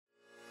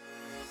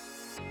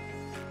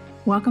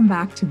Welcome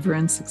back to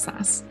Bruin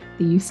Success,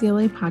 the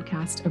UCLA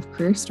podcast of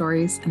career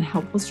stories and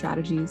helpful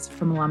strategies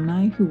from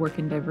alumni who work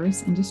in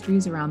diverse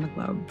industries around the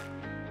globe.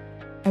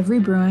 Every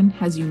Bruin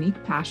has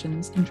unique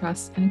passions,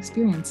 interests, and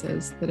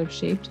experiences that have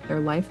shaped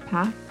their life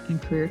path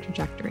and career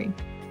trajectory.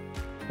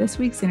 This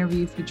week's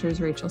interview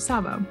features Rachel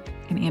Salvo,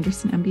 an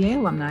Anderson MBA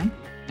alumni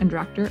and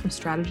Director of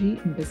Strategy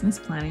and Business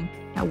Planning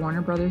at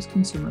Warner Brothers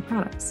Consumer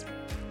Products.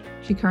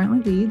 She currently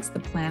leads the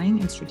planning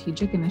and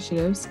strategic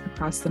initiatives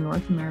across the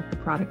North America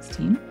Products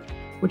team,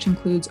 which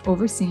includes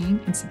overseeing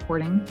and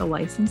supporting the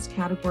licensed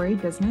category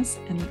business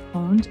and the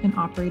owned and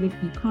operated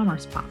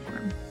e-commerce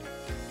platform.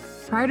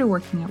 Prior to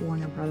working at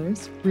Warner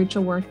Brothers,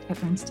 Rachel worked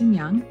at Ernst &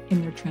 Young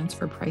in their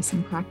transfer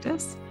pricing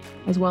practice,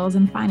 as well as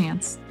in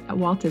finance at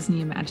Walt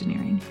Disney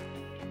Imagineering.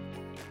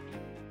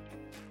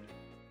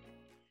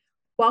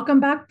 Welcome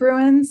back,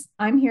 Bruins.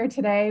 I'm here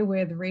today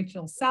with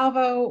Rachel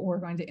Salvo. We're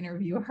going to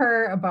interview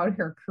her about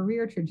her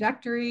career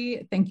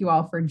trajectory. Thank you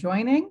all for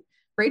joining.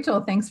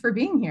 Rachel, thanks for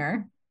being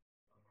here.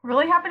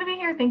 Really happy to be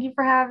here. Thank you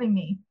for having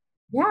me.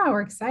 Yeah,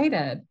 we're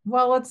excited.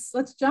 Well,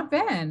 let's jump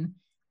in.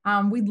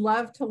 We'd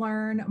love to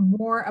learn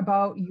more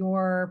about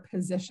your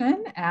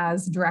position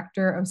as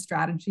Director of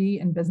Strategy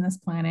and Business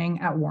Planning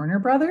at Warner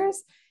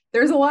Brothers.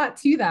 There's a lot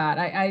to that.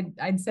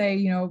 I'd say,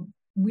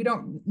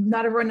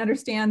 not everyone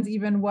understands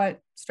even what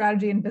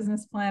strategy and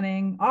business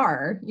planning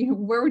are.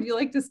 Where would you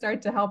like to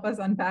start to help us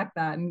unpack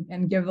that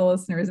and give the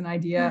listeners an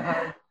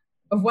idea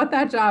of what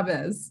that job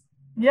is?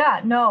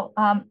 Yeah, no,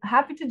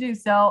 happy to do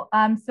so.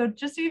 So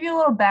just to give you a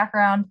little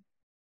background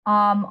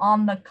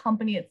on the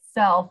company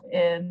itself,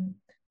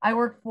 I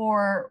work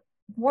for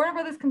Warner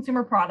Brothers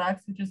Consumer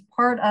Products, which is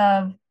part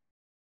of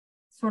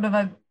sort of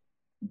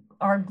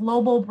our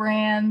global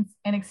brands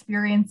and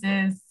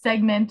experiences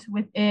segment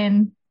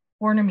within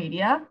Warner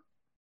Media,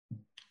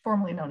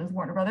 formerly known as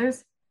Warner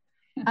Brothers.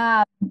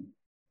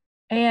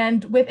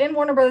 And within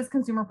Warner Brothers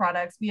Consumer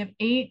Products, we have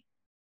 8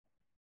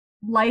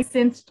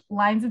 licensed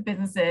lines of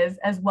businesses,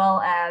 as well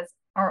as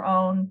our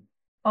own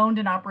owned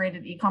and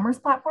operated e-commerce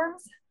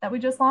platforms that we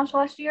just launched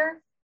last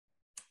year.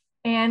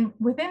 And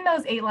within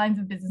those 8 lines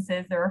of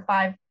businesses, there are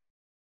 5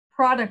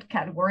 product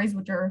categories,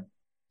 which are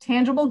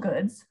tangible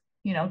goods,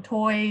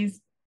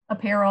 toys,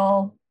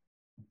 apparel,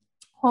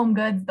 home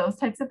goods, those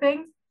types of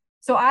things.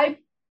 So I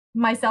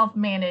myself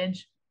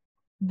manage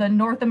the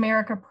North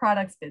America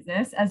Products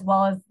business, as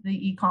well as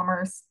the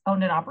e-commerce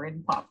owned and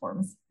operated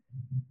platforms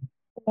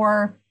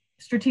for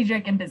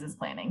strategic and business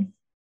planning.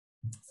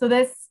 So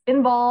this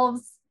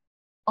involves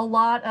a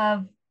lot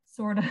of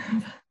sort of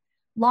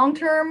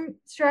long-term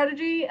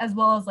strategy, as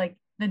well as like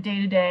the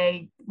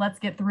day-to-day, let's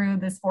get through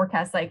this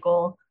forecast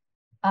cycle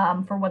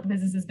for what the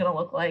business is going to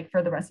look like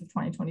for the rest of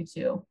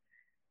 2022.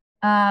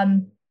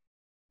 I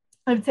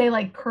would say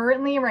like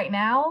currently right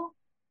now,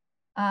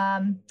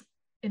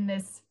 in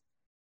this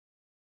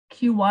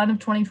Q1 of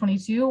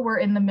 2022, we're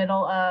in the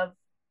middle of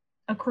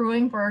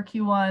accruing for our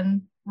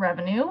Q1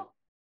 revenue.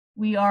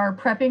 We are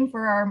prepping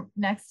for our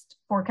next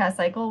forecast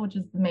cycle, which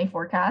is the May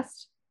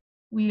forecast.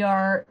 We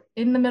are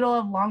in the middle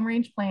of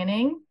long-range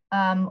planning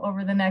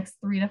over the next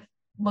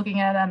looking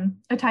at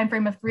a time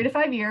frame of 3 to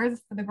 5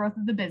 years for the growth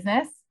of the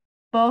business,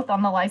 both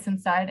on the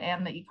license side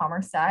and the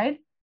e-commerce side.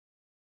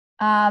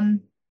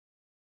 And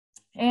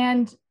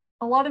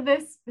a lot of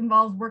this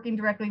involves working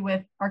directly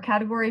with our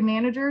category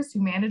managers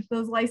who manage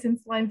those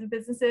licensed lines of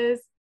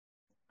businesses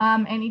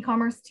and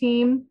e-commerce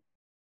team,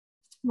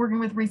 working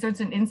with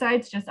research and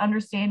insights, just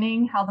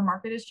understanding how the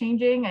market is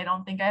changing. I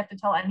don't think I have to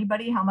tell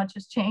anybody how much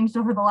has changed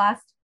over the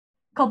last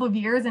couple of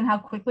years and how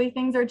quickly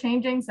things are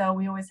changing. So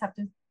we always have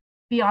to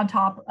be on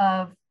top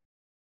of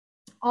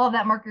all of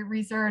that market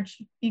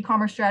research,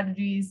 e-commerce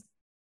strategies,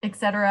 et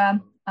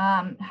cetera,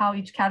 how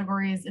each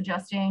category is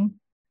adjusting.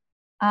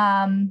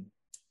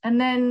 And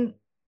then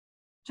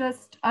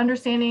just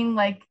understanding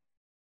like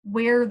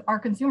where our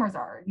consumers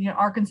are.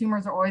 Our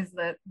consumers are always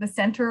the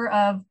center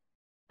of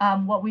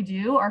what we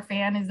do. Our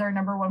fan is our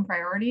number one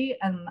priority.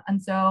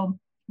 And so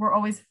we're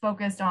always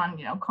focused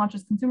on,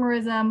 conscious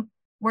consumerism,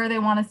 where they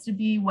want us to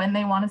be, when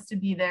they want us to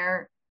be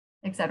there,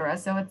 et cetera.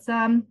 So it's,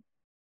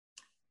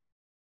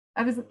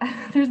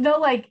 there's no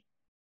like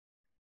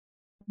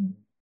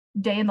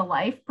day in the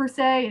life per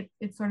se.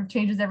 It sort of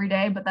changes every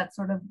day, but that's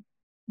sort of,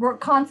 we're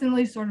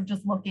constantly sort of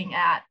just looking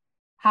at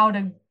how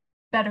to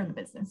better the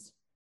business.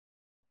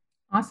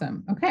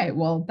 Awesome. Okay.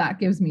 Well, that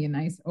gives me a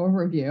nice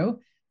overview.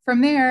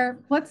 From there,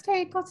 let's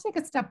take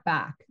a step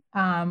back.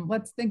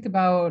 Let's think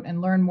about and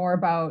learn more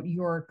about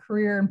your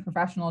career and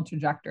professional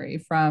trajectory,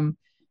 from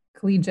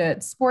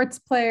collegiate sports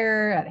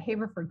player at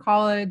Haverford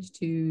College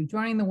to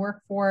joining the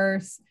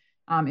workforce,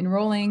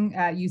 enrolling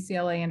at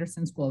UCLA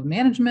Anderson School of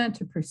Management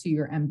to pursue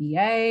your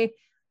MBA.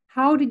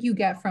 How did you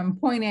get from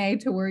point A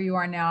to where you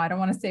are now? I don't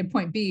want to say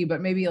point B,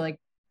 but maybe like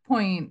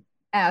point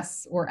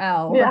S or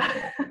L.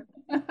 Yeah.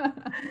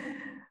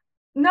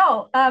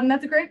 No,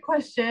 that's a great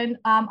question.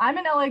 I'm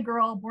an LA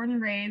girl, born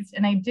and raised,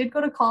 and I did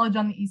go to college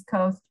on the East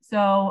Coast.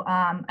 So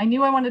I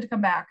knew I wanted to come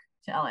back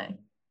to LA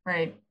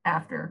right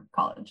after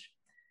college.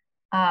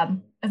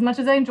 As much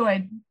as I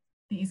enjoyed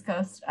the East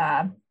Coast,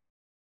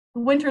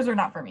 winters are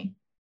not for me.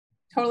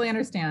 Totally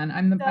understand.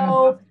 I'm a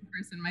Boston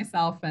person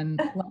myself,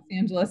 and Los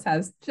Angeles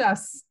has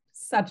just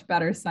such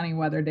better sunny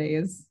weather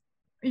days.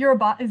 You're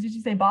did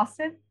you say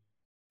Boston?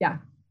 Yeah.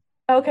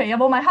 Okay. Yeah.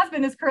 Well, my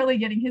husband is currently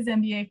getting his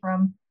MBA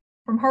from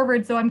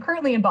Harvard, so I'm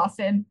currently in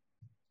Boston,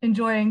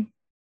 enjoying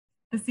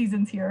the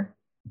seasons here.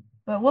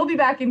 But we'll be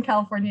back in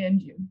California in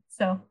June.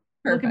 So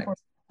Perfect. Looking forward.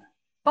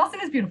 Boston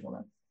is beautiful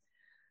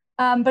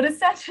though. But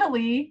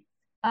essentially,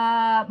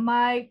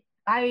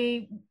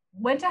 I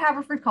went to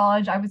Haverford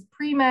College. I was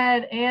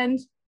pre-med and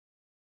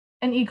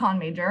an econ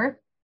major.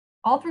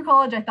 All through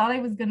college, I thought I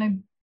was gonna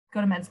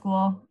go to med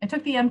school. I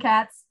took the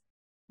MCATs,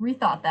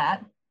 rethought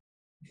that.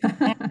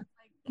 And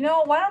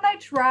why don't I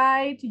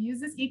try to use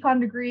this econ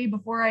degree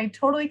before I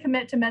totally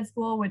commit to med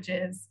school, which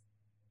is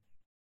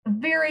a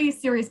very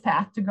serious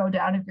path to go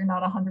down if you're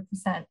not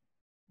 100%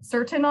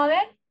 certain on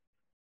it.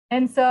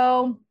 And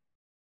so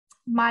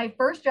my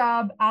first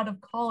job out of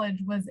college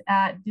was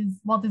at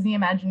Walt Disney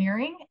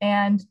Imagineering.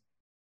 And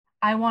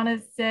I want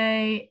to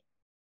say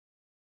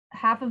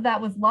half of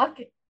that was luck.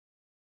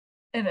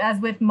 And as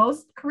with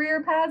most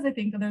career paths, I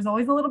think that there's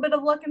always a little bit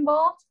of luck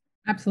involved.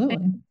 Absolutely.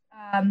 And,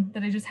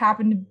 that I just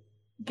happened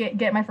to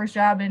get my first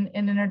job in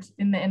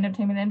the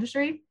entertainment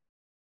industry.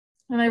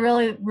 And I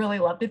really, really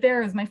loved it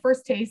there. It was my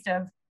first taste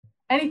of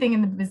anything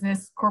in the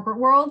business corporate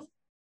world.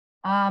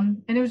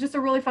 And it was just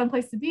a really fun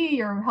place to be.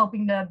 You're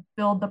helping to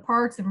build the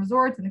parks and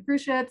resorts and the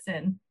cruise ships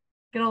and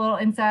get a little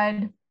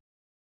inside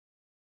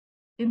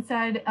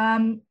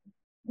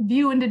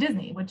view into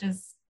Disney, which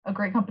is a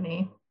great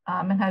company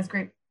and has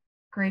great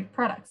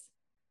products.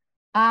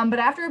 But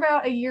after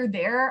about a year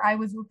there, I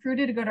was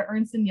recruited to go to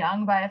Ernst &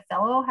 Young by a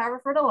fellow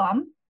Haverford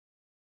alum.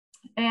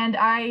 And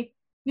I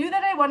knew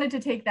that I wanted to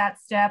take that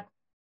step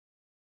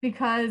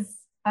because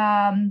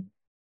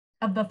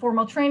of the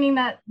formal training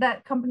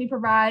that company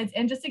provides,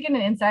 and just to get an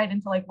insight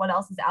into like what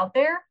else is out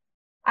there.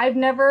 I've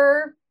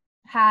never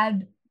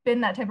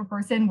been that type of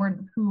person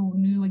who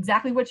knew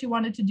exactly what she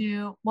wanted to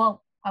do.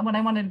 Well, when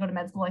I wanted to go to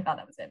med school, I thought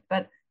that was it.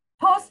 But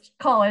post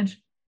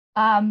college,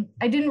 I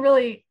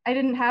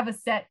didn't have a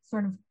set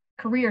sort of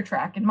career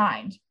track in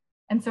mind.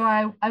 And so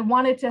I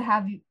wanted to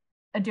have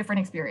a different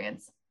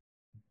experience.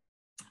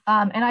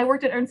 And I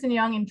worked at Ernst &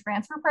 Young in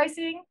transfer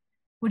pricing,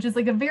 which is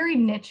like a very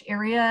niche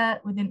area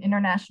within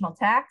international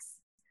tax.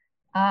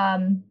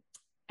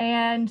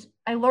 And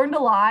I learned a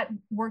lot,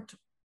 worked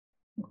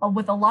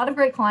with a lot of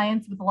great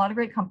clients, with a lot of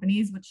great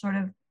companies, which sort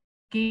of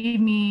gave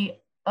me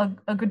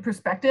a good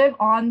perspective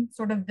on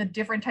sort of the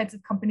different types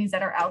of companies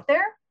that are out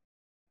there.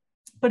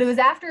 But it was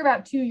after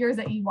about 2 years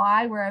at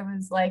EY where I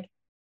was like,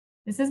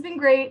 this has been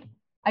great.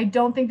 I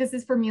don't think this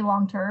is for me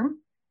long-term.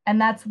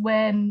 And that's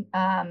when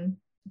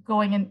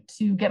going in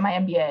to get my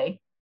MBA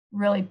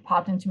really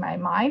popped into my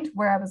mind,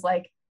 where I was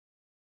like,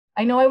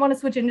 I know I want to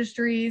switch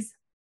industries.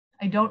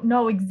 I don't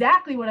know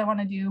exactly what I want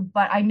to do,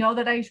 but I know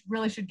that I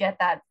really should get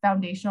that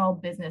foundational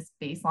business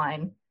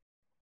baseline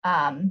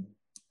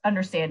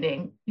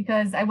understanding,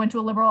 because I went to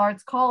a liberal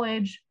arts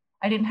college.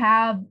 I didn't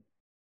have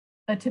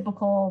a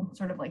typical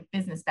sort of like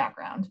business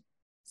background.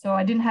 So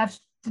I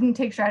didn't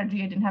take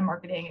strategy. I didn't have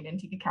marketing. I didn't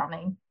take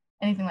accounting,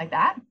 anything like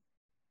that.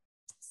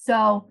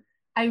 So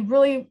I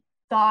really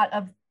thought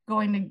of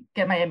going to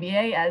get my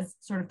MBA as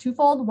sort of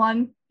twofold.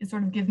 One, it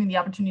sort of gives me the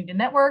opportunity to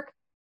network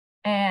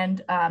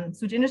and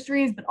switch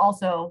industries, but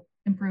also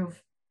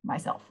improve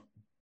myself.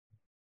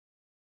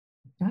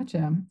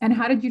 Gotcha. And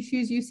how did you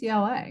choose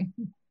UCLA?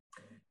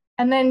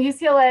 And then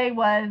UCLA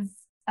was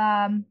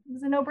a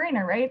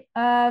no-brainer, right?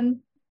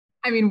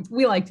 I mean,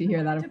 we like to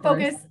hear that, of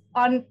course. Focus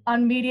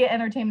on media,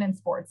 entertainment, and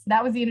sports.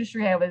 That was the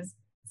industry I was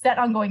set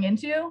on going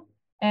into.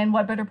 And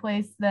what better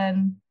place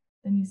than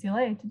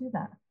UCLA to do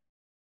that?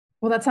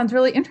 Well, that sounds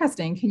really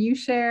interesting. Can you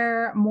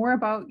share more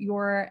about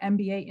your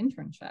MBA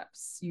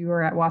internships? You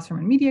were at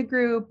Wasserman Media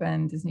Group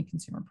and Disney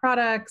Consumer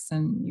Products,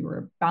 and you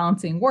were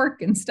balancing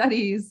work and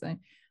studies.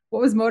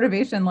 What was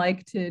motivation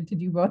like to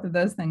do both of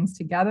those things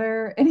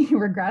together? Any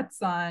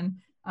regrets on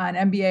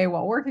MBA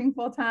while working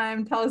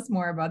full-time? Tell us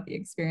more about the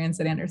experience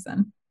at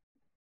Anderson.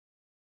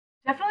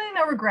 Definitely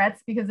no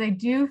regrets, because I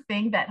do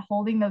think that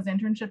holding those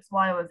internships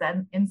while I was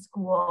in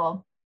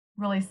school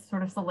really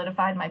sort of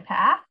solidified my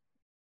path.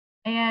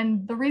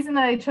 And the reason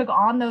that I took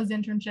on those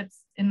internships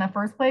in the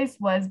first place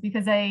was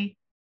because I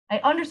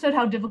understood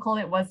how difficult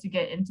it was to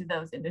get into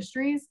those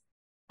industries.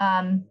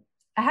 I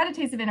had a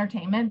taste of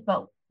entertainment,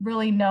 but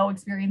really no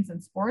experience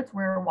in sports,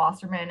 where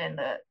Wasserman and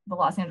the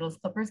Los Angeles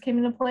Clippers came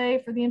into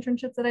play for the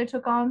internships that I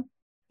took on.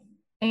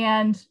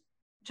 And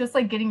just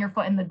like getting your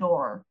foot in the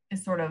door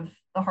is sort of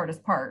the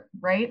hardest part,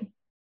 right?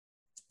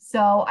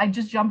 So I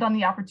just jumped on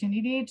the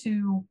opportunity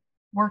to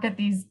work at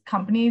these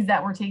companies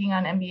that were taking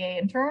on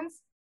MBA interns.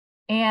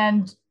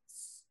 And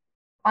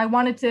I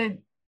wanted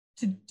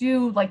to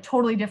do like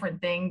totally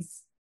different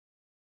things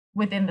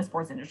within the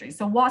sports industry.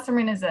 So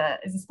Wasserman is a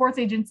sports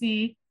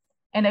agency,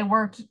 and I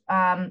worked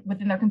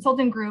within their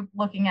consulting group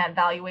looking at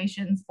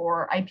valuations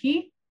for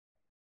IP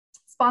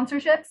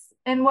sponsorships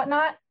and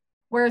whatnot.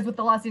 Whereas with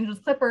the Los Angeles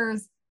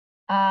Clippers,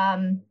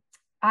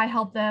 I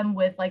help them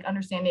with like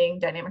understanding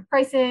dynamic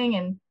pricing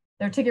and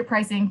their ticket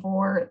pricing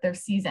for their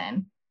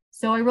season.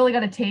 So I really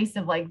got a taste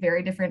of like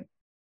very different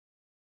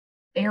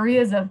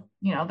areas of,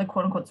 the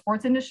quote unquote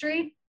sports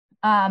industry.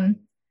 And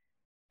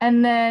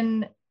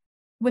then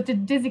with the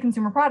Disney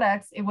Consumer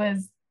Products, it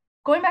was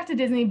going back to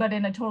Disney, but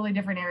in a totally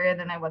different area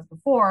than I was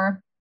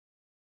before.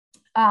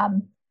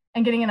 And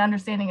getting an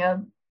understanding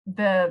of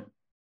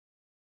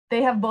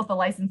they have both a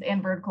license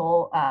and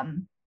vertical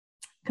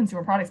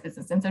consumer products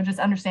business. And so just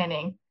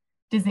understanding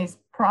Disney's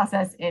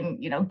process in,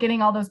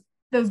 getting all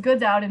those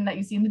goods out and that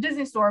you see in the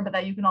Disney store, but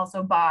that you can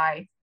also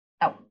buy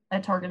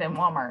at Target and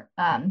Walmart.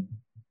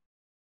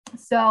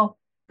 So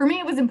for me,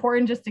 it was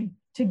important just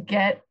to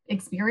get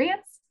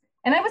experience.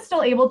 And I was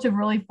still able to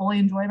really fully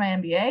enjoy my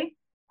MBA.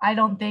 I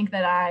don't think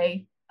that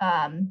I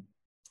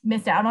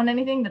missed out on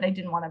anything that I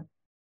didn't want to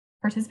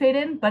participate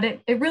in, but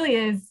it really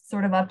is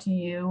sort of up to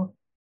you,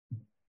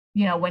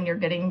 when you're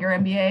getting your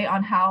MBA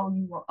on how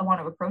you want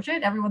to approach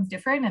it. Everyone's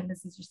different. And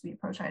this is just the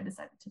approach I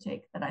decided to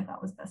take that I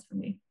thought was best for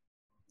me.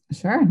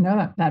 Sure.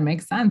 No, that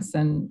makes sense.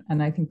 And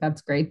I think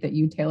that's great that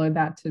you tailored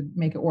that to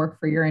make it work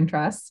for your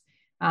interests.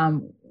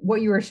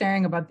 What you were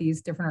sharing about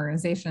these different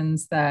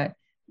organizations that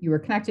you were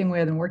connecting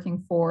with and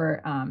working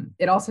for,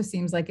 it also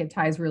seems like it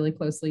ties really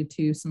closely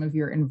to some of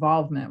your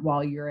involvement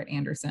while you're at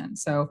Andersen.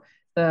 So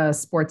the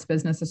Sports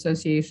Business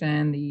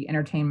Association, the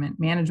Entertainment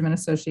Management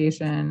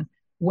Association,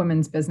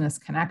 Women's Business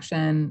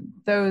Connection,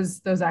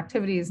 those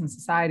activities and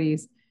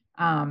societies.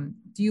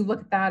 Do you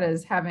look at that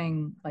as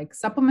having like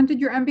supplemented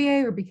your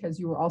MBA, or because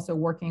you were also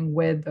working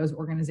with those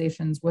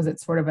organizations, was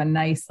it sort of a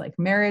nice like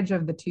marriage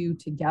of the two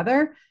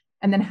together?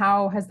 And then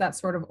how has that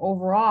sort of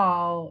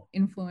overall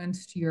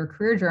influenced your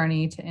career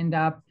journey to end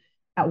up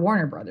at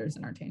Warner Brothers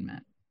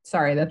Entertainment?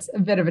 Sorry, that's a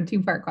bit of a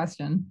two-part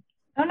question.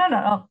 Oh,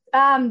 no.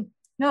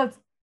 No,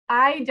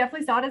 I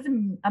definitely saw it as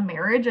a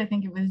marriage. I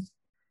think it was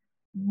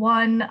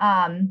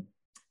one,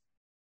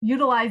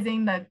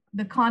 utilizing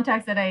the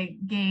contacts that I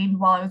gained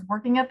while I was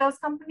working at those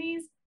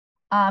companies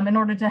in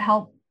order to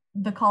help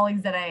the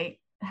colleagues that I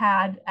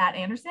had at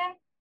Andersen.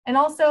 And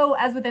also,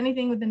 as with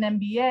anything with an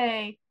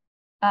MBA,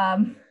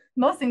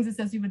 most things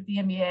associated with the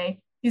MBA,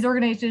 these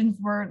organizations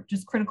were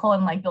just critical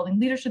in like building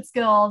leadership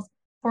skills,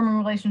 forming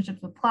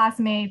relationships with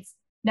classmates,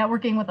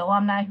 networking with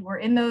alumni who were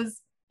in those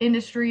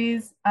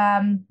industries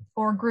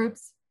or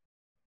groups.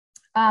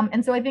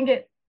 And so I think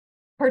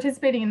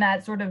participating in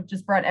that sort of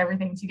just brought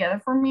everything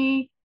together for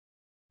me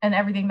and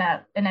everything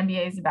that an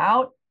MBA is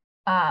about.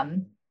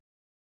 And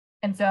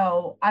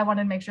so I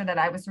wanted to make sure that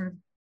I was sort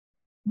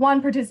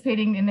of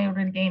participating in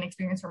order to gain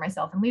experience for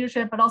myself in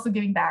leadership, but also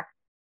giving back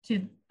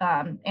to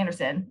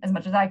Andersen as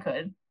much as I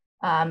could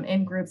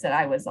in groups that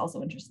I was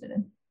also interested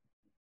in.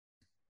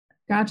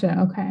 Gotcha.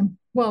 Okay.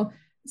 Well,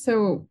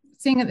 so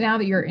seeing it now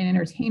that you're in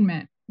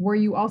entertainment, were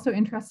you also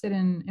interested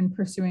in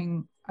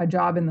pursuing a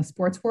job in the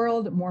sports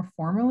world more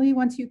formally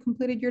once you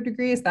completed your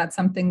degree? Is that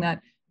something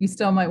that you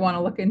still might want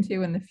to look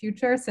into in the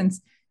future,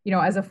 since,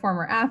 as a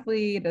former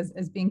athlete,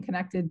 as being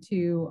connected to,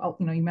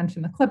 you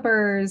mentioned the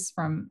Clippers,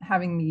 from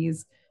having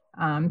these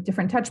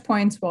different touch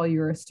points while you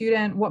were a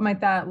student, what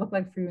might that look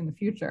like for you in the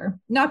future?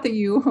 Not that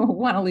you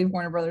want to leave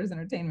Warner Brothers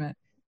Entertainment.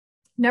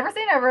 Never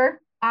say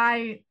never.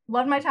 I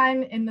loved my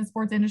time in the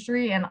sports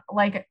industry. And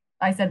like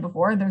I said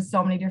before, there's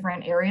so many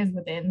different areas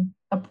within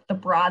the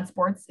broad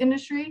sports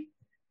industry.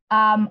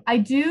 I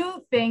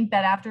do think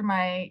that after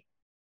my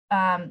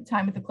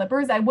time with the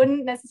Clippers, I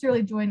wouldn't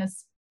necessarily join a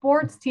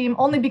sports team,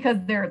 only because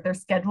their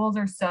schedules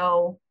are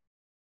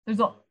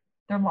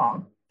they're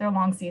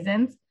long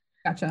seasons.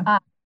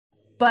 Gotcha.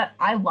 But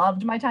I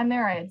loved my time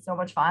there. I had so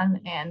much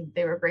fun, and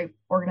they were a great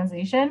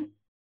organization.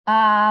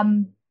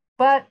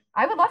 But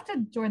I would love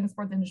to join the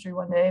sports industry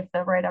one day if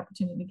the right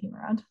opportunity came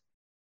around.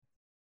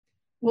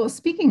 Well,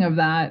 speaking of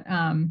that,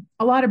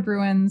 a lot of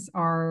Bruins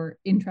are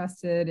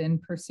interested in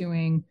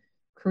pursuing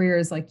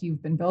careers like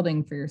you've been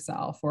building for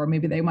yourself, or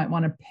maybe they might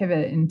want to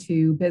pivot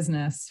into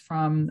business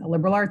from a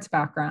liberal arts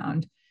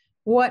background.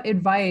 What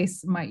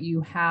advice might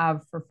you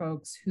have for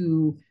folks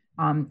who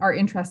are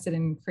interested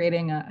in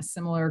creating a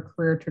similar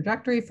career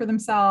trajectory for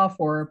themselves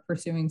or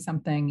pursuing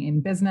something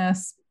in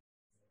business?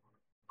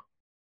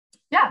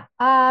 Yeah,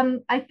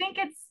 I think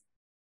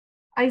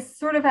I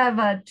sort of have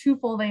a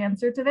twofold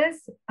answer to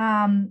this.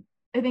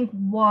 I think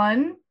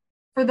one,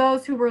 for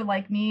those who were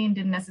like me and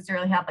didn't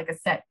necessarily have like a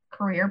set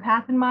career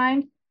path in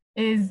mind,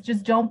 is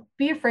just don't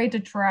be afraid to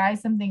try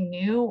something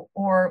new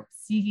or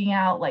seeking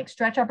out like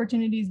stretch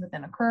opportunities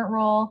within a current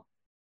role.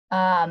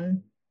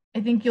 I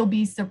think you'll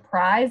be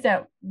surprised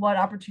at what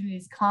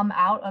opportunities come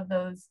out of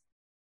those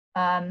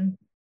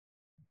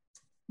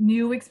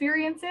new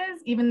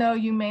experiences, even though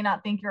you may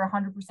not think you're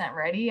 100%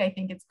 ready. I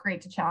think it's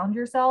great to challenge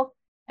yourself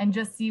and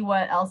just see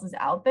what else is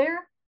out there.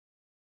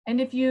 And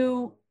if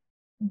you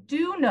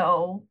do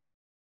know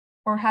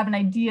or have an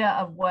idea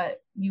of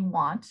what you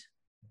want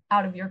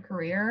out of your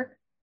career,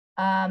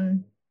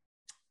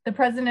 the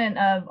president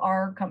of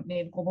our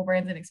company, Global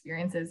Brands and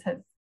Experiences, has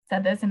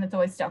said this, and it's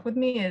always stuck with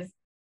me, is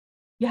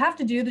you have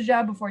to do the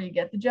job before you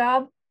get the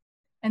job.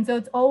 And so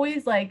it's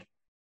always like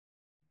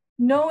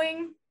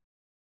knowing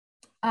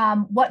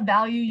what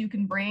value you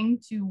can bring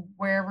to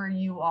wherever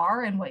you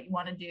are and what you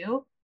want to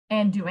do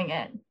and doing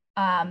it.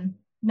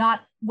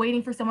 Not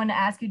waiting for someone to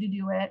ask you to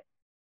do it,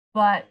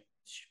 but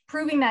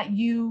proving that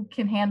you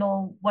can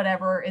handle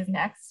whatever is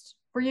next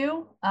for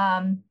you,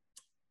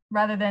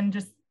 rather than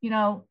just,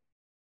 because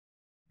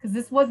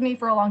this was me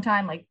for a long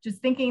time, like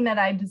just thinking that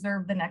I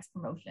deserve the next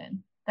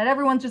promotion, that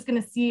everyone's just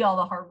going to see all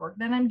the hard work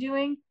that I'm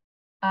doing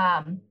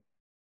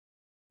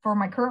for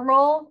my current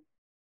role.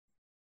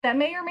 That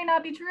may or may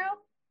not be true.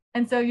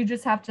 And so you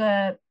just have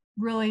to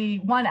really,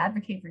 one,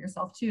 advocate for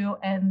yourself too,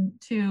 and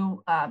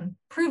two,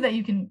 prove that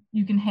you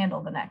can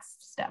handle the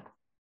next step.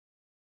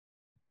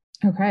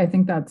 Okay, I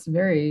think that's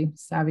very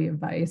savvy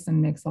advice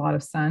and makes a lot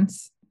of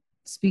sense.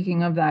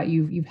 Speaking of that,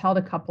 you've held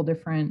a couple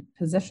different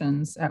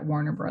positions at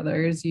Warner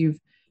Brothers.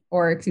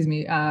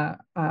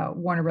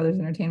 Warner Brothers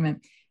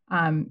Entertainment.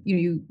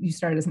 You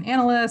started as an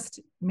analyst,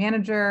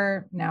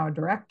 manager, now a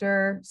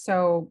director.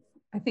 So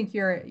I think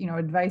your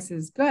advice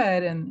is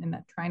good, and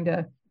that trying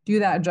to do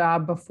that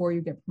job before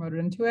you get promoted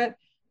into it.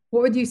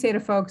 What would you say to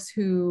folks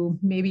who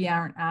maybe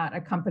aren't at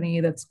a company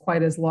that's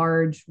quite as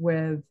large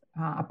with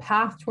a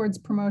path towards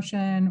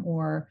promotion,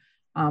 or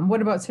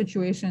what about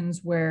situations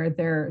where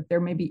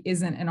there maybe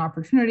isn't an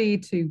opportunity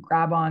to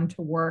grab on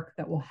to work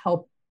that will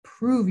help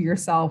prove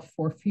yourself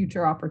for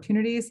future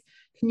opportunities?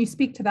 Can you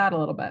speak to that a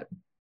little bit?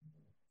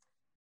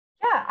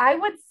 Yeah, I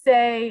would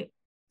say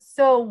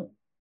so,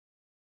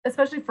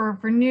 especially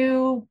for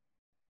new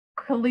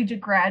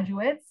collegiate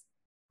graduates.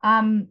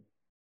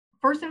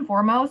 First and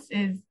foremost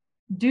is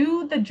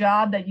do the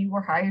job that you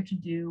were hired to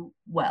do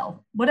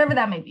well, whatever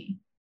that may be.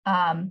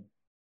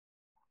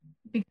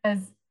 Because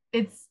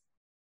it's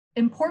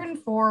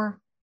important for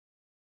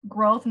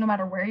growth, no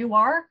matter where you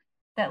are,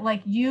 that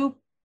like you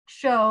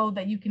show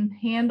that you can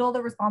handle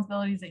the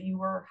responsibilities that you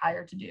were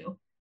hired to do.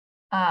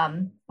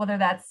 Whether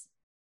that's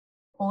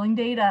pulling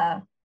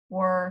data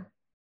or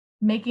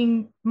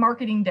making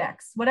marketing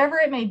decks, whatever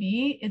it may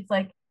be, it's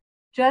like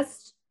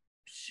just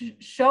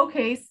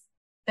showcase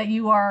that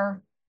you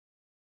are,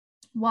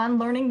 one,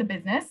 learning the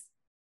business,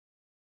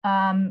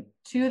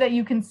 two, that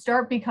you can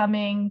start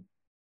becoming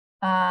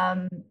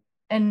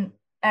an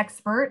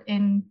expert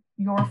in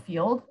your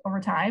field over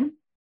time,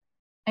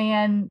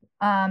 and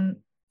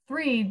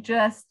three,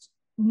 just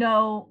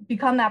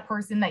become that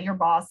person that your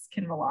boss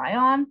can rely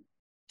on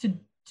to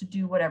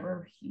do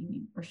whatever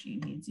he or she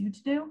needs you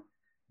to do.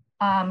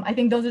 I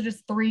think those are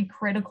just three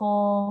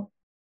critical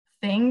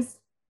things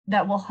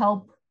that will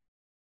help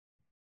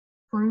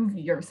prove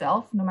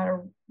yourself no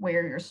matter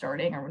where you're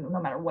starting or no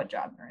matter what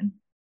job you're in.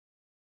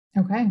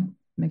 Okay,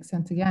 makes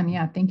sense again.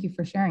 Yeah, thank you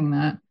for sharing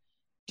that.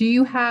 Do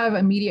you have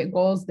immediate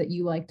goals that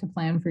you like to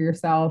plan for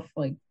yourself,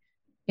 like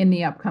in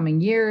the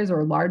upcoming years,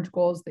 or large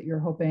goals that you're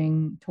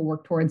hoping to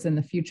work towards in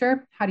the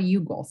future? How do you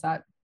goal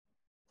set?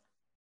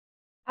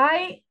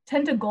 I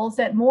tend to goal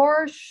set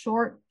more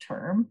short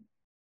term,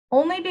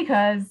 only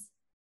because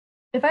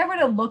if I were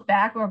to look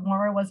back or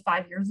where I was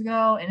 5 years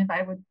ago, and if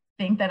I would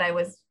think that I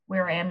was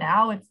where I am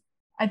now,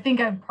 I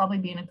think I'd probably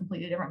be in a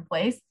completely different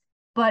place.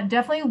 But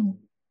definitely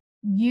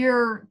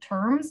year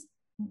terms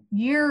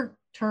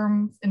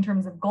in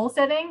terms of goal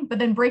setting, but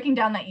then breaking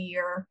down that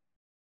year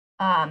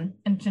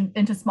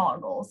into smaller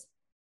goals.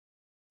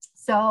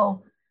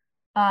 So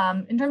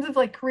in terms of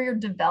like career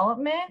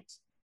development,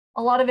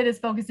 a lot of it is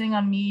focusing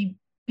on me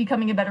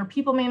becoming a better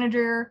people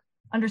manager,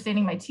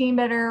 understanding my team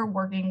better,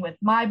 working with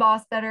my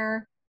boss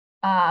better.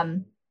 That's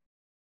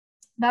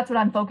what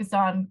I'm focused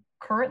on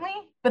currently,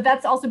 but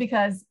that's also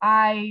because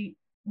I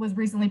was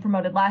recently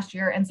promoted last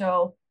year. And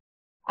so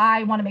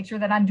I want to make sure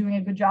that I'm doing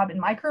a good job in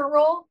my current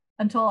role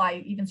until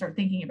I even start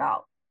thinking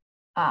about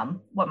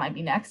what might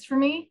be next for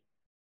me.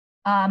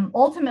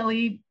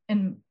 Ultimately,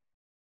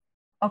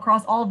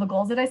 across all of the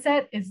goals that I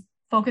set, is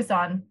focused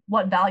on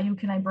what value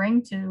can I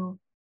bring to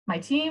my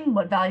team,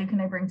 what value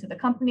can I bring to the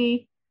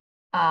company.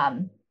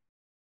 And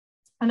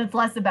it's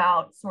less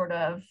about sort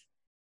of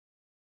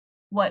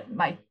what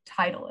my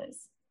title is,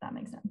 if that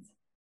makes sense.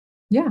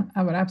 Yeah,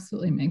 that would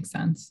absolutely make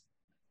sense.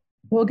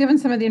 Well, given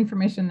some of the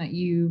information that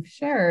you've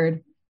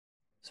shared,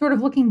 sort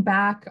of looking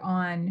back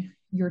on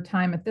your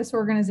time at this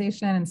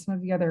organization and some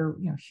of the other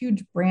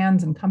huge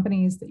brands and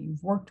companies that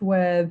you've worked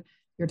with,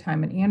 your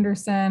time at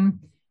Andersen,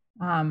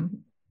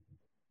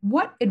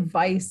 what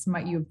advice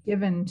might you have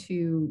given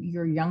to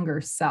your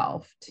younger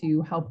self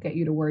to help get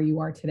you to where you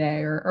are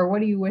today? Or what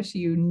do you wish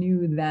you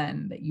knew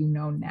then that you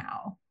know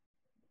now?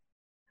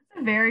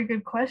 That's a very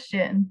good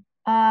question.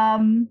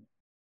 I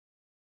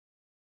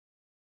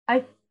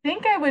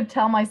think I would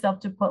tell myself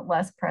to put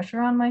less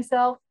pressure on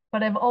myself,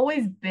 but I've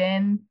always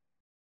been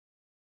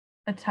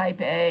a type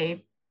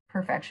A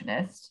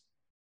perfectionist.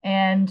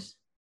 And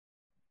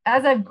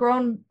as I've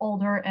grown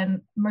older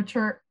and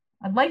mature,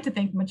 I'd like to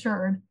think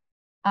matured,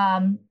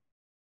 you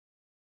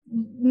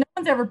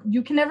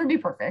can never be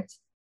perfect.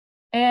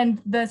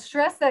 And the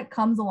stress that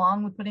comes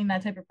along with putting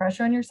that type of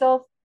pressure on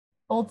yourself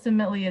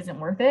ultimately isn't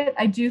worth it.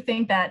 I do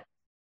think that,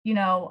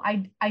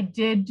 I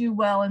did do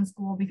well in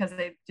school because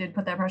I did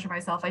put that pressure on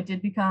myself. I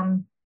did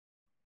become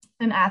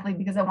an athlete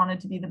because I wanted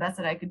to be the best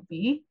that I could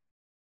be.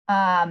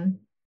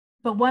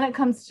 But when it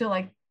comes to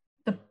like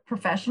the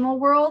professional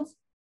world,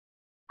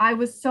 I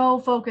was so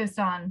focused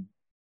on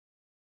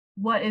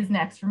what is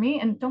next for me.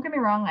 And don't get me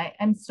wrong,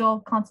 I'm still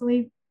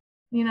constantly,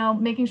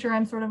 making sure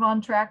I'm sort of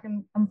on track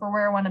and for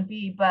where I want to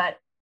be. But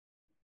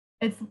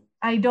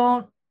I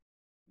don't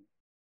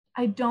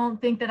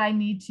think that I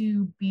need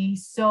to be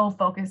so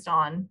focused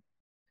on,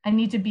 I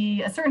need to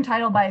be a certain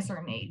title by a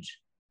certain age,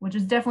 which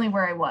is definitely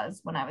where I was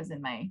when I was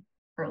in my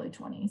early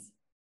 20s.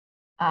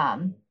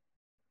 And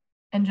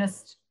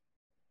just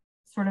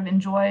sort of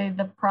enjoy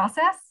the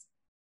process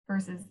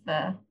versus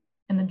the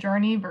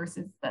journey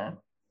versus the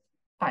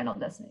final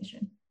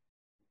destination.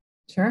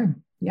 Sure.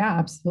 Yeah,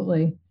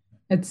 absolutely.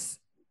 It's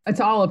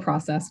all a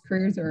process.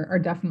 Careers are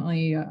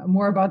definitely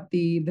more about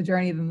the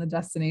journey than the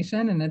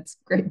destination. And it's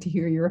great to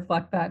hear you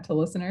reflect that to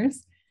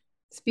listeners.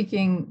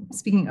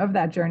 Speaking of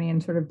that journey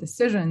and sort of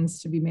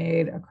decisions to be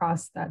made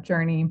across that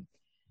journey,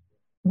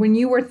 when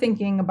you were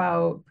thinking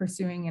about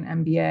pursuing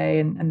an MBA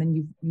and then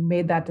you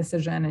made that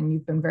decision and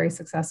you've been very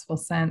successful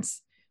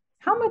since,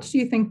 how much do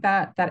you think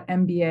that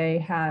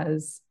MBA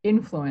has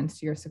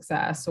influenced your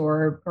success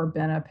or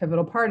been a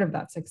pivotal part of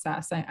that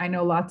success? I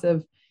know lots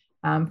of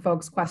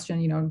folks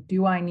question,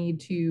 do I need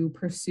to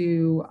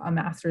pursue a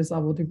master's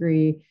level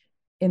degree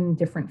in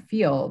different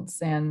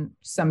fields? And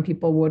some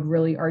people would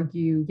really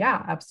argue,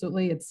 yeah,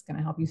 absolutely. It's going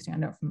to help you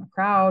stand out from the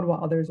crowd,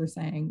 while others are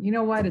saying, you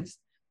know what, it's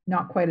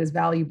not quite as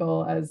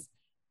valuable as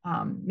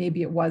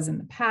maybe it was in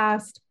the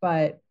past.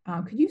 But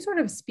could you sort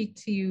of speak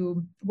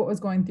to what was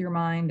going through your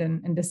mind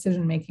and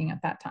decision-making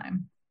at that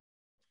time?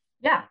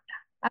 Yeah,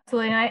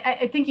 absolutely. And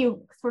I think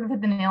you sort of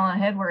hit the nail on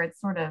the head where it's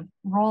sort of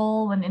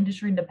role and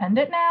industry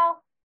dependent now,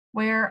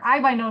 where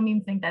I by no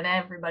means think that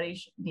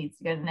everybody needs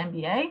to get an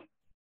MBA.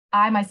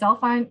 I myself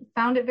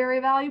found it very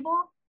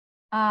valuable.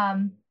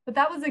 But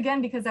that was,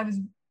 again, because I was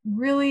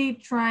really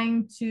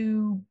trying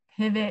to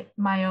pivot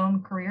my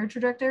own career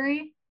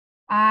trajectory.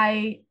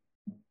 I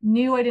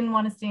knew I didn't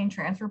want to stay in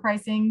transfer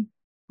pricing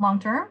long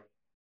term.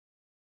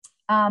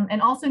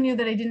 And also knew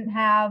that I didn't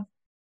have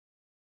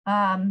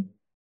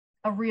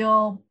a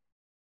real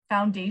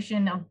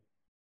foundation of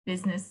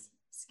business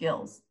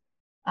skills.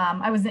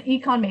 I was an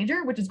econ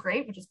major, which is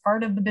great, which is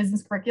part of the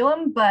business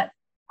curriculum, but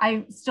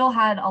I still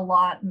had a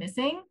lot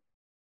missing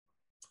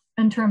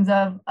in terms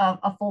of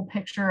a full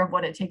picture of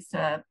what it takes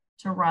to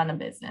run a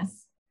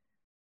business.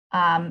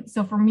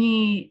 So for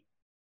me,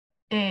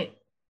 it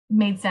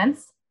made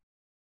sense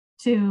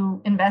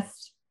to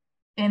invest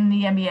in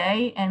the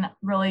MBA and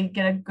really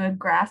get a good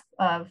grasp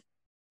of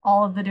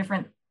all of the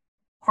different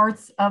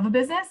parts of a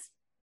business.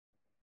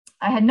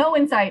 I had no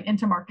insight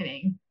into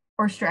marketing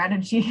or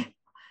strategy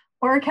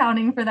or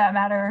accounting, for that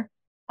matter,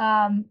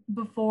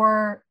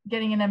 before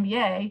getting an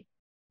MBA.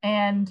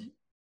 And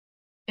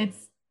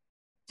it's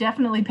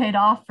definitely paid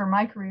off for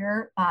my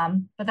career.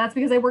 But that's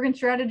because I work in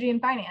strategy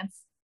and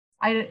finance.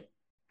 I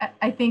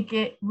think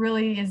it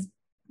really is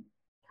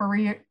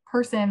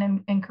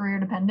person and career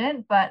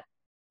dependent. But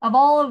of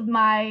all of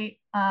my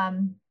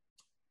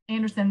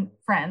Anderson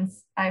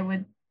friends, I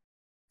would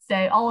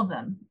say all of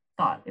them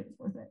thought it was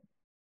worth it.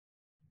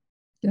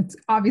 It's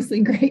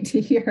obviously great to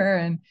hear.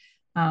 And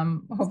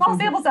small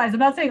sample size. I'm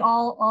not saying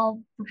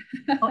all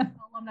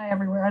alumni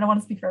everywhere. I don't want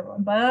to speak for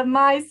everyone, but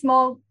my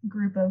small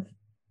group of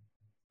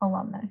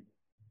alumni.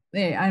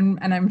 Yeah,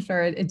 I'm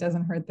sure it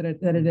doesn't hurt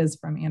that it is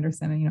from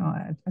Anderson,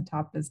 a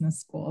top business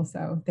school.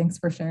 So thanks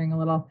for sharing a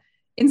little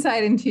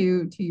insight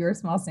into your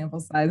small sample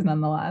size,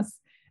 nonetheless.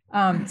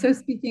 So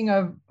speaking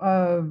of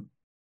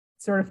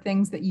sort of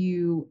things that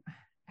you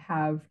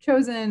have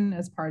chosen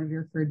as part of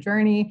your career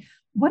journey,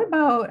 what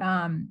about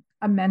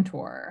a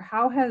mentor?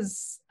 How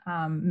has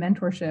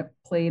mentorship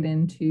played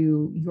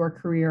into your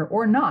career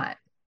or not?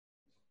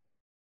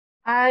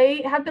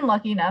 I have been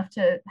lucky enough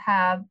to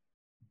have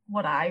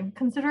what I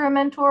consider a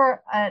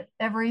mentor at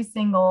every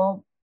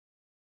single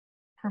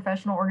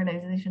professional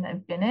organization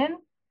I've been in.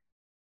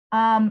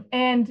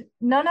 And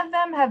none of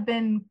them have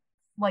been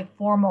like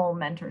formal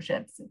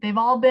mentorships. They've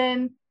all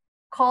been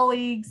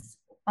colleagues,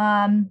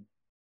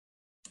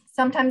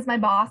 sometimes my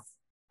boss,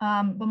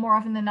 but more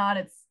often than not,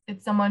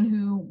 it's someone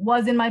who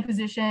was in my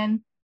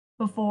position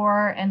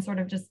before and sort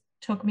of just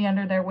took me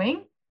under their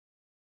wing.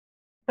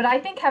 But I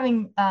think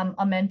having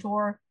a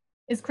mentor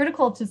is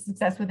critical to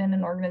success within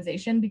an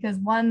organization because,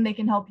 one, they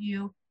can help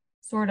you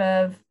sort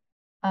of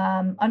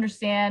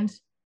understand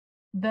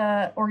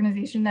the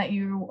organization that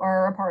you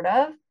are a part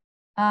of.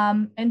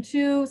 And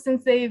two,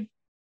 since they've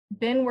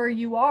been where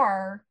you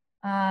are,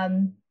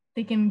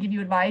 they can give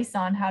you advice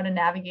on how to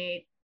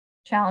navigate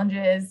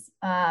challenges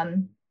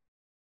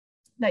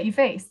that you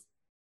face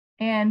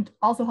and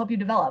also help you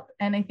develop.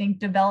 And I think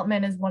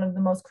development is one of the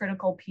most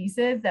critical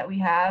pieces that we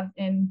have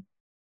in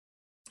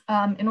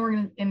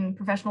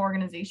professional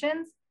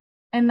organizations.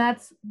 And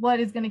that's what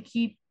is going to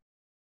keep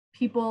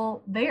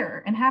people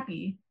there and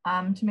happy,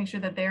 to make sure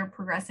that they're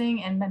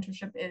progressing, and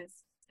mentorship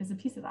is a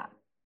piece of that.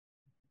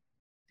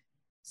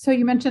 So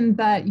you mentioned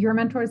that your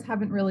mentors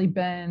haven't really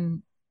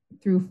been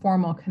through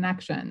formal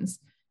connections.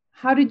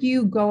 how did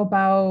you go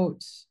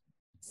about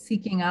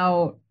seeking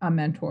out a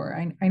mentor?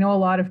 I know a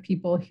lot of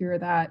people hear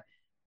that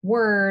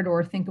word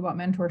or think about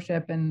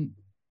mentorship, and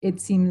it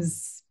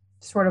seems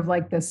sort of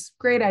like this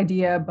great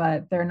idea,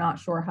 but they're not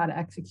sure how to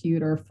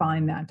execute or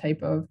find that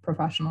type of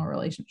professional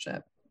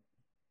relationship.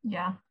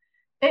 Yeah,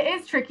 it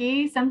is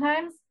tricky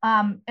sometimes.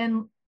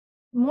 And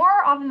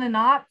more often than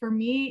not, for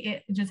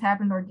me, it just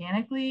happened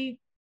organically.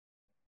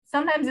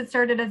 Sometimes it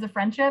started as a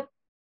friendship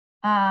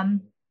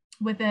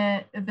with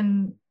a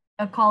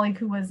colleague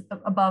who was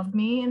above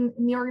me in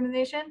the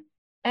organization.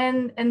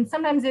 And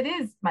sometimes it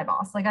is my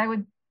boss. Like I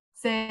would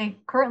say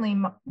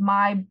currently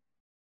my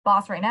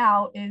boss right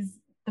now is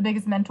the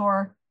biggest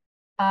mentor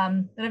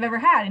that I've ever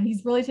had. And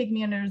he's really taken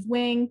me under his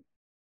wing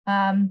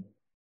to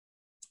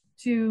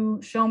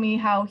show me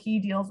how he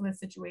deals with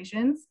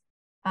situations,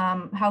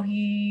 how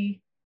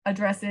he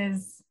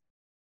addresses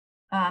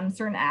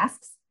certain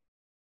asks.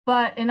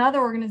 But in other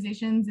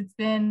organizations, it's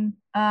been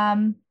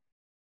a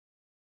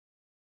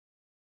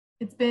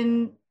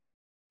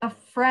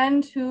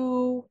friend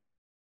who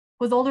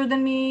was older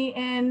than me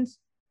and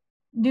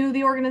knew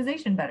the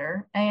organization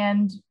better.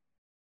 And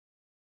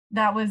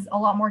that was a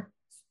lot more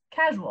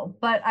casual.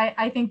 But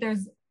I think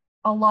there's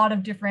a lot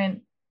of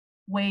different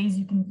ways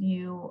you can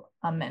view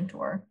a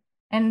mentor.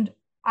 And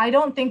I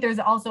don't think there's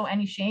also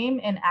any shame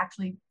in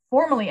actually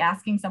formally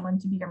asking someone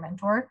to be your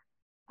mentor,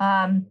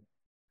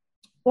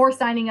 or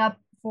signing up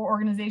for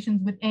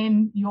organizations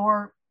within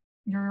your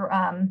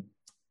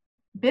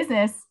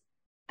business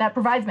that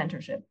provides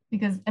mentorship.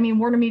 Because I mean,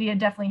 Warner Media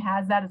definitely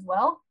has that as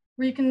well,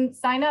 where you can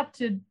sign up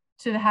to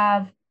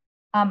have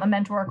a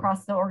mentor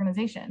across the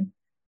organization.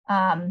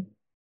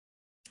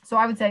 So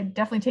I would say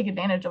definitely take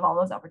advantage of all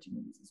those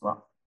opportunities as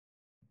well.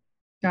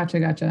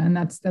 Gotcha. And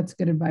that's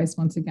good advice.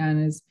 Once again,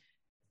 is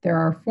there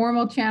are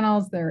formal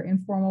channels, there are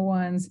informal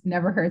ones.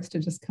 Never hurts to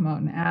just come out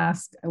and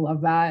ask. I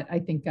love that. I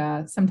think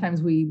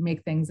sometimes we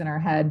make things in our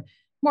head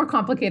more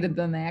complicated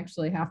than they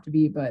actually have to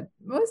be, but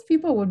most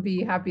people would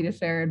be happy to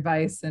share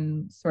advice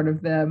and sort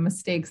of the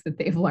mistakes that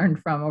they've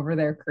learned from over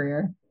their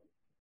career.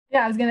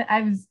 Yeah,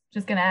 I was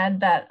just gonna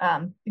add that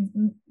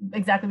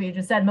exactly what you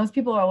just said. Most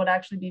people would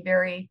actually be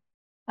very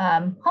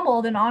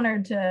humbled and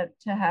honored to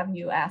have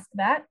you ask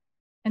that.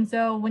 And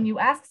so when you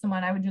ask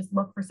someone, I would just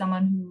look for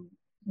someone who,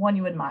 one,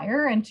 you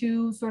admire, and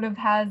two, sort of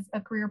has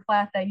a career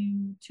path that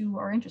you two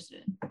are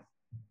interested in.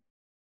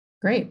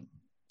 Great.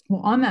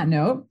 Well, on that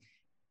note,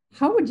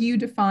 how have you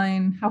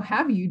defined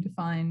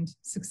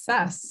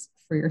success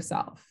for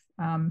yourself?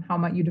 How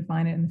might you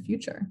define it in the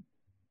future?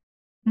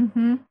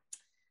 Mm-hmm.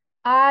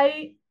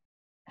 I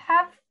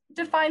have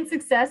defined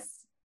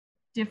success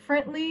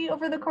differently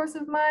over the course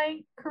of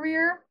my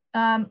career.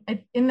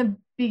 In the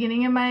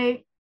beginning of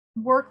my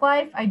work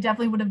life, I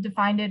definitely would have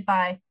defined it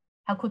by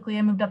how quickly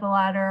I moved up the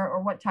ladder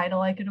or what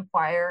title I could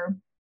acquire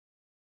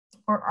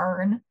or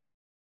earn.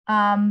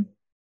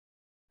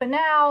 But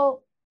now,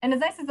 and as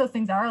nice as those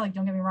things are, like,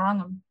 don't get me wrong,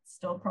 I'm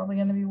still probably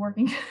going to be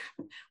working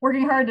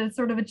hard to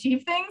sort of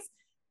achieve things.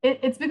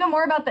 It's become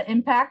more about the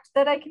impact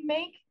that I can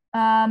make,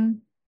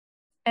 and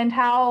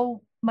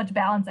how much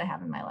balance I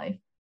have in my life.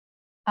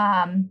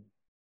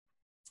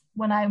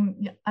 When I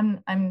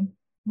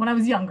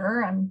was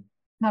younger, I'm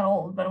not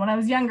old, but when I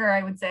was younger,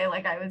 I would say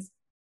like I was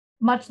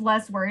much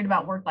less worried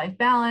about work-life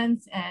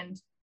balance and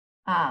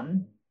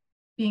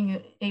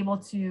being able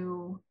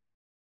to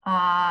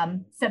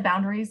set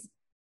boundaries.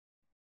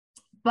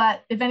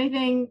 But if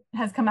anything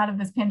has come out of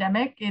this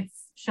pandemic,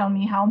 it's shown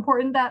me how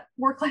important that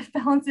work-life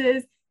balance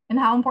is and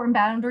how important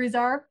boundaries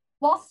are,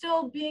 while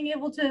still being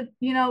able to,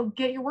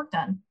 get your work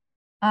done.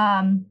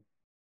 I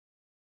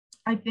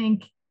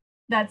think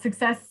that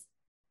success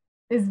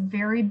is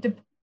varies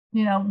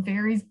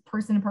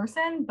person to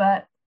person,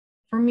 but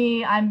for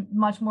me, I'm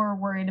much more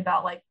worried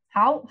about like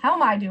how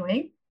am I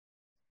doing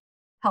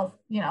health,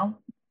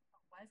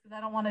 because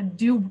I don't want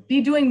to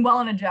be doing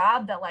well in a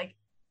job that like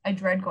I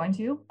dread going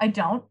to. I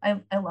don't. I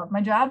love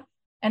my job,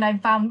 and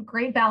I've found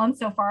great balance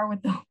so far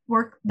with the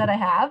work that I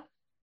have.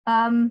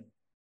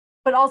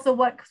 But also,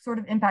 what sort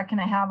of impact can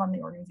I have on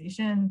the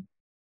organization?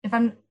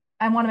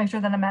 I want to make sure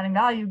that I'm adding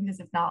value, because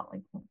if not,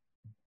 like,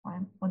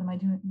 what am I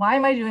doing? Why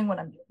am I doing what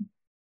I'm doing?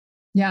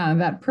 Yeah,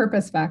 that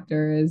purpose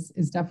factor is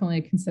definitely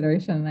a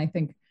consideration. And I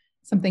think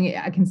something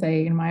I can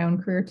say in my own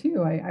career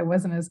too, I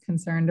wasn't as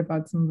concerned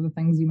about some of the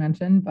things you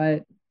mentioned,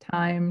 but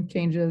time,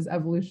 changes,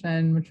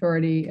 evolution,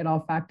 maturity, it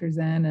all factors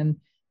in, and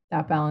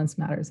that balance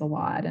matters a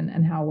lot,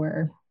 and how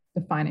we're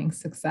defining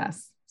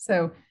success.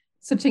 So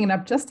switching it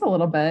up just a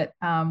little bit,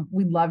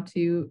 we'd love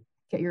to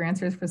get your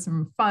answers for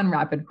some fun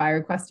rapid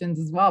fire questions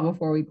as well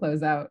before we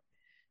close out.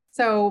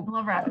 So I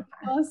love rapid fire.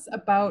 Tell us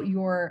about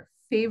your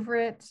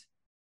favorite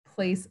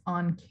place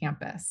on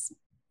campus.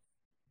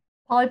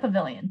 Poly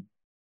Pavilion.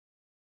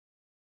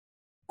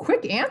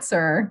 Quick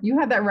answer. You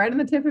had that right on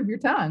the tip of your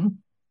tongue.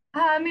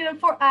 I mean,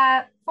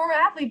 former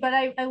athlete, but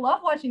I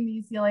love watching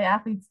the UCLA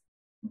athletes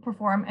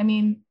perform. I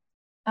mean,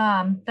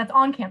 that's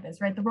on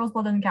campus, right? The Rose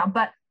Bowl doesn't count,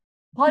 but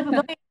Poly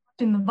Pavilion,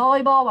 watching the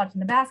volleyball, watching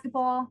the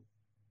basketball,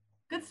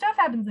 good stuff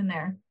happens in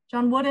there.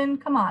 John Wooden,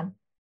 come on.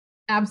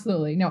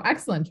 Absolutely. No,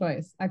 excellent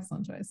choice.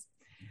 Excellent choice.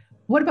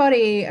 What about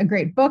a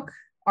great book,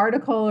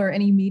 article, or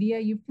any media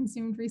you've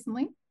consumed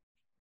recently?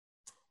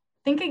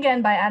 Think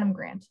Again by Adam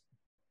Grant.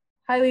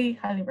 Highly,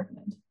 highly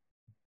recommend.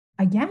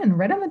 Again,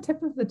 right on the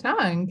tip of the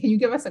tongue. Can you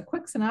give us a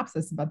quick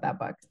synopsis about that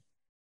book?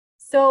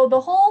 So the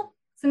whole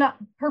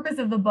purpose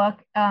of the book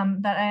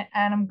that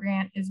Adam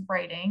Grant is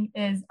writing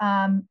is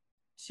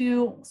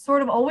to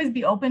sort of always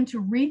be open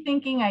to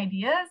rethinking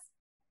ideas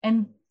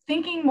and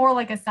thinking more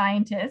like a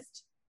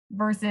scientist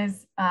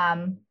versus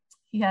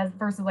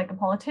versus like a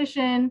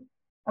politician,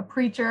 a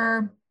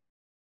preacher.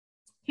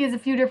 He has a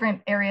few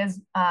different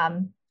areas,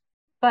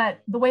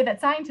 but the way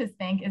that scientists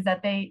think is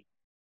that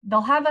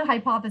they'll have a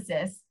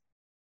hypothesis,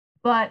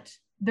 but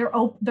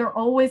they're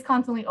always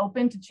constantly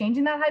open to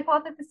changing that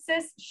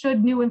hypothesis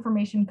should new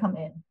information come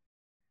in.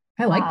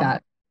 I like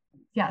that.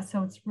 Yeah,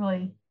 so it's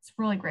really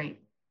great.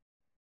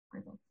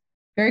 Great book.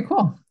 Very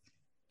cool.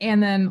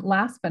 And then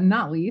last but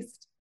not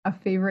least, a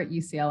favorite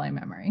UCLA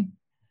memory.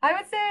 I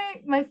would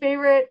say my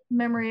favorite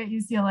memory at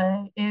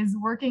UCLA is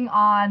working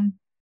on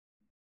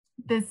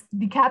the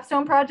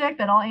capstone project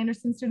that all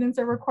Anderson students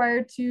are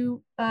required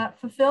to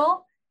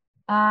fulfill.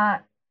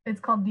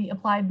 It's called the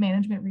Applied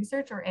Management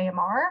Research, or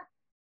AMR.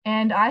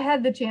 And I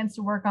had the chance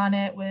to work on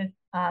it with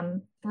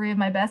 3 of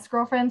my best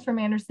girlfriends from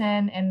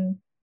Anderson. And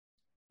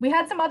we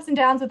had some ups and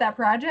downs with that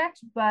project,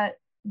 but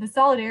the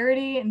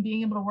solidarity and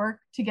being able to work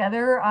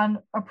together on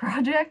a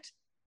project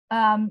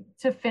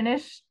to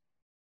finish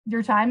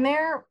your time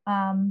there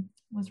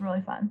was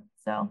really fun.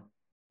 So I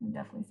would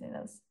definitely say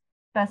those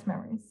best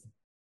memories.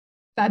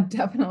 That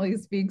definitely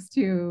speaks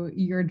to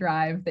your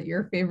drive, that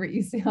your favorite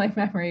UCLA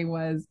memory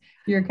was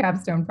your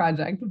capstone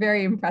project.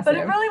 Very impressive. But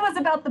it really was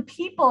about the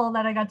people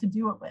that I got to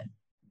do it with.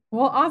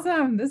 Well,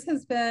 awesome. This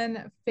has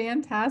been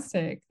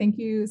fantastic. Thank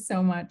you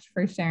so much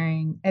for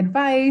sharing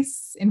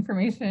advice,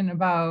 information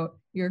about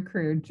your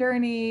career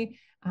journey,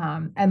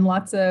 and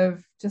lots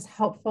of just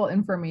helpful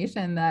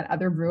information that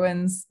other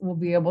Bruins will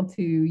be able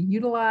to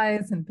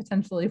utilize and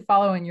potentially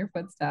follow in your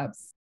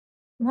footsteps.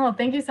 Well,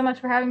 thank you so much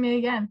for having me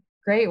again.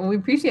 Great. Well, we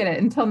appreciate it.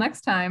 Until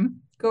next time,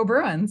 go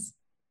Bruins.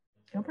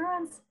 Go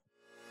Bruins.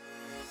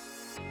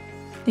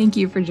 Thank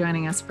you for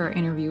joining us for our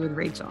interview with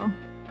Rachel.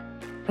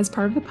 As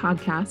part of the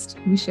podcast,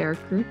 we share a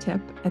career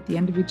tip at the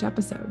end of each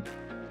episode.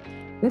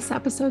 This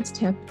episode's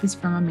tip is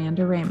from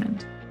Amanda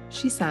Raymond.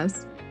 She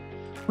says,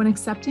 when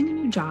accepting a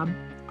new job,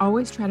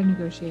 always try to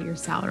negotiate your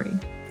salary.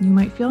 You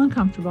might feel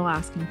uncomfortable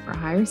asking for a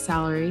higher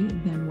salary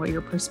than what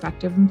your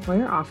prospective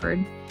employer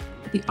offered,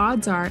 but the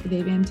odds are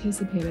they've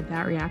anticipated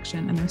that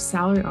reaction and their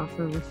salary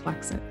offer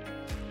reflects it.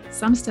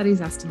 Some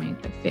studies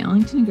estimate that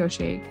failing to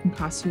negotiate can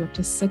cost you up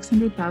to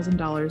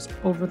 $600,000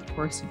 over the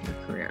course of your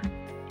career.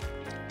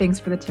 Thanks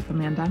for the tip,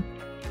 Amanda.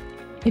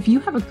 If you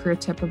have a career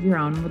tip of your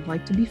own and would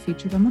like to be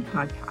featured on the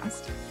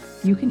podcast,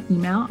 you can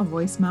email a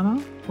voice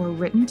memo or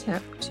written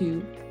tip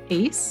to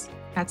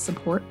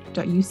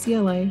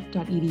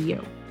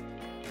ace@support.ucla.edu.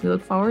 We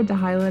look forward to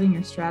highlighting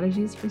your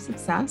strategies for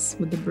success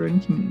with the Bruin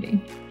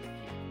community.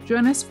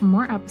 Join us for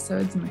more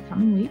episodes in the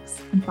coming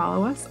weeks and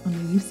follow us on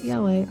the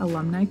UCLA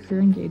Alumni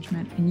Career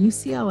Engagement and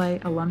UCLA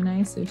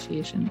Alumni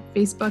Association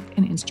Facebook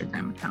and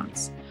Instagram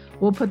accounts.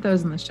 We'll put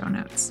those in the show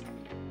notes.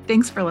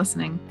 Thanks for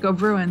listening. Go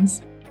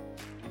Bruins!